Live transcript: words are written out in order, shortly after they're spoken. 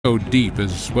so deep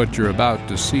as what you're about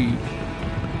to see.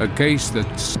 A case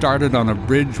that started on a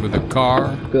bridge with a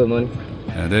car. Good, money.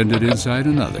 And ended inside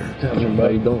another. How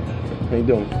you doing? How you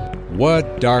doing?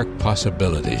 What dark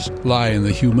possibilities lie in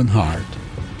the human heart,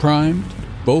 primed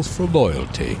both for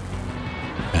loyalty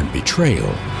and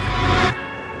betrayal.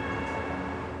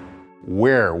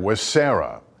 Where was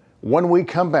Sarah? When we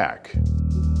come back,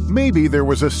 maybe there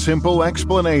was a simple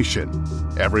explanation.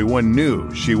 Everyone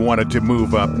knew she wanted to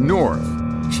move up north.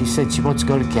 She said she wants to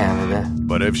go to Canada.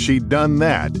 But if she'd done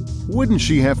that, wouldn't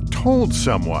she have told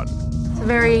someone? It's a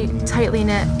very tightly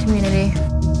knit community.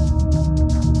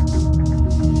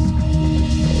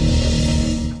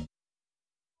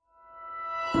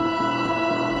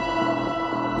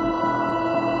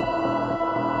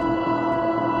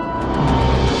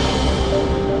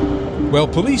 Well,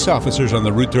 police officers on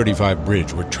the Route 35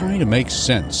 bridge were trying to make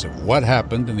sense of what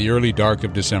happened in the early dark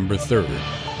of December 3rd.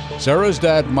 Sarah's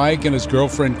dad, Mike, and his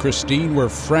girlfriend, Christine, were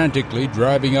frantically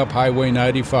driving up Highway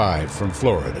 95 from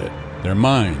Florida, their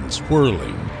minds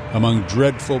whirling among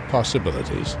dreadful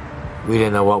possibilities. We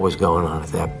didn't know what was going on at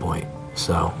that point,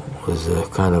 so it was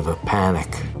kind of a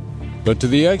panic. But to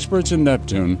the experts in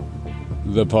Neptune,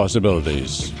 the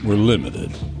possibilities were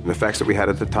limited. The facts that we had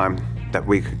at the time that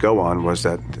we could go on was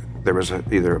that there was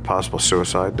either a possible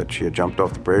suicide, that she had jumped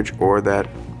off the bridge, or that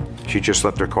she just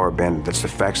left her car abandoned. That's the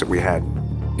facts that we had.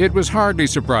 It was hardly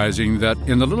surprising that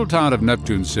in the little town of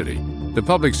Neptune City, the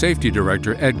public safety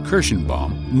director, Ed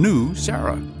Kirschenbaum, knew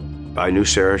Sarah. I knew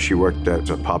Sarah. She worked at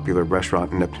a popular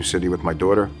restaurant in Neptune City with my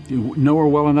daughter. You know her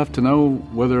well enough to know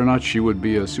whether or not she would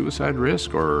be a suicide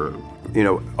risk, or... You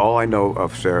know, all I know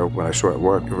of Sarah when I saw her at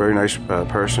work, a very nice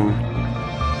person.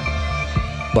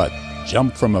 But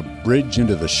jump from a bridge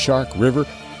into the Shark River?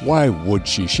 Why would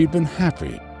she? She'd been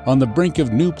happy, on the brink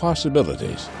of new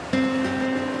possibilities.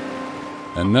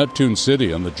 And Neptune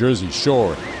City on the Jersey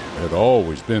Shore had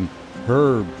always been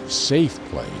her safe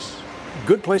place.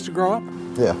 Good place to grow up?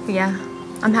 Yeah,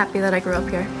 I'm happy that I grew up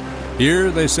here.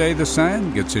 Here, they say, the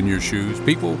sand gets in your shoes.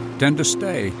 People tend to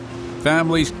stay.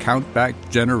 Families count back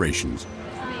generations.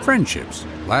 Friendships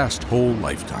last whole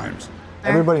lifetimes.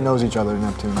 Everybody knows each other in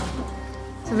Neptune.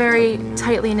 It's a very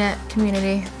tightly knit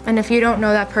community. And if you don't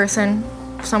know that person,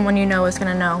 someone you know is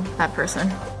going to know that person.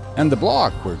 And the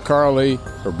block where Carly,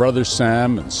 her brother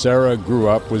Sam, and Sarah grew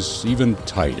up was even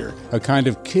tighter, a kind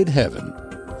of kid heaven.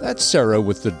 That's Sarah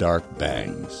with the dark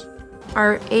bangs.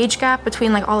 Our age gap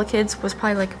between all the kids was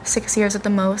probably 6 years at the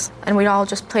most, and we'd all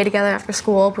just play together after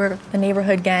school. We're a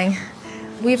neighborhood gang.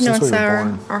 We've known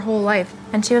Sarah our whole life,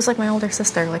 and she was like my older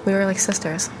sister. We were like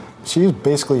sisters. She's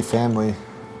basically family,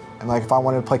 and if I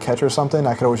wanted to play catch or something,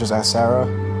 I could always just ask Sarah.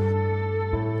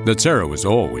 That Sarah was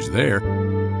always there,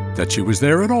 that she was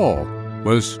there at all,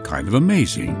 was kind of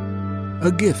amazing.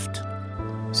 A gift.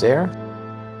 Sarah?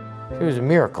 She was a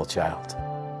miracle child.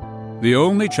 The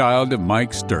only child of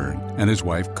Mike Stern and his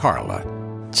wife, Carla.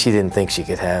 She didn't think she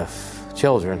could have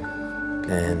children.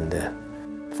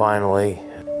 And finally,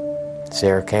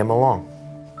 Sarah came along.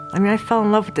 I fell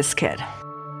in love with this kid.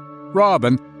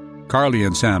 Robin, Carly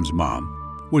and Sam's mom,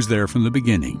 was there from the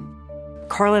beginning.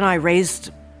 Carla and I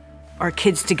raised our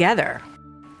kids together.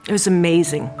 It was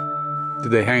amazing.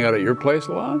 Did they hang out at your place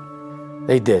a lot?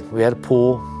 They did. We had a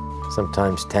pool,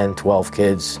 sometimes 10, 12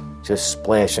 kids just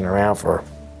splashing around for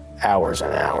hours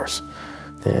and hours.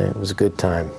 Yeah, it was a good time.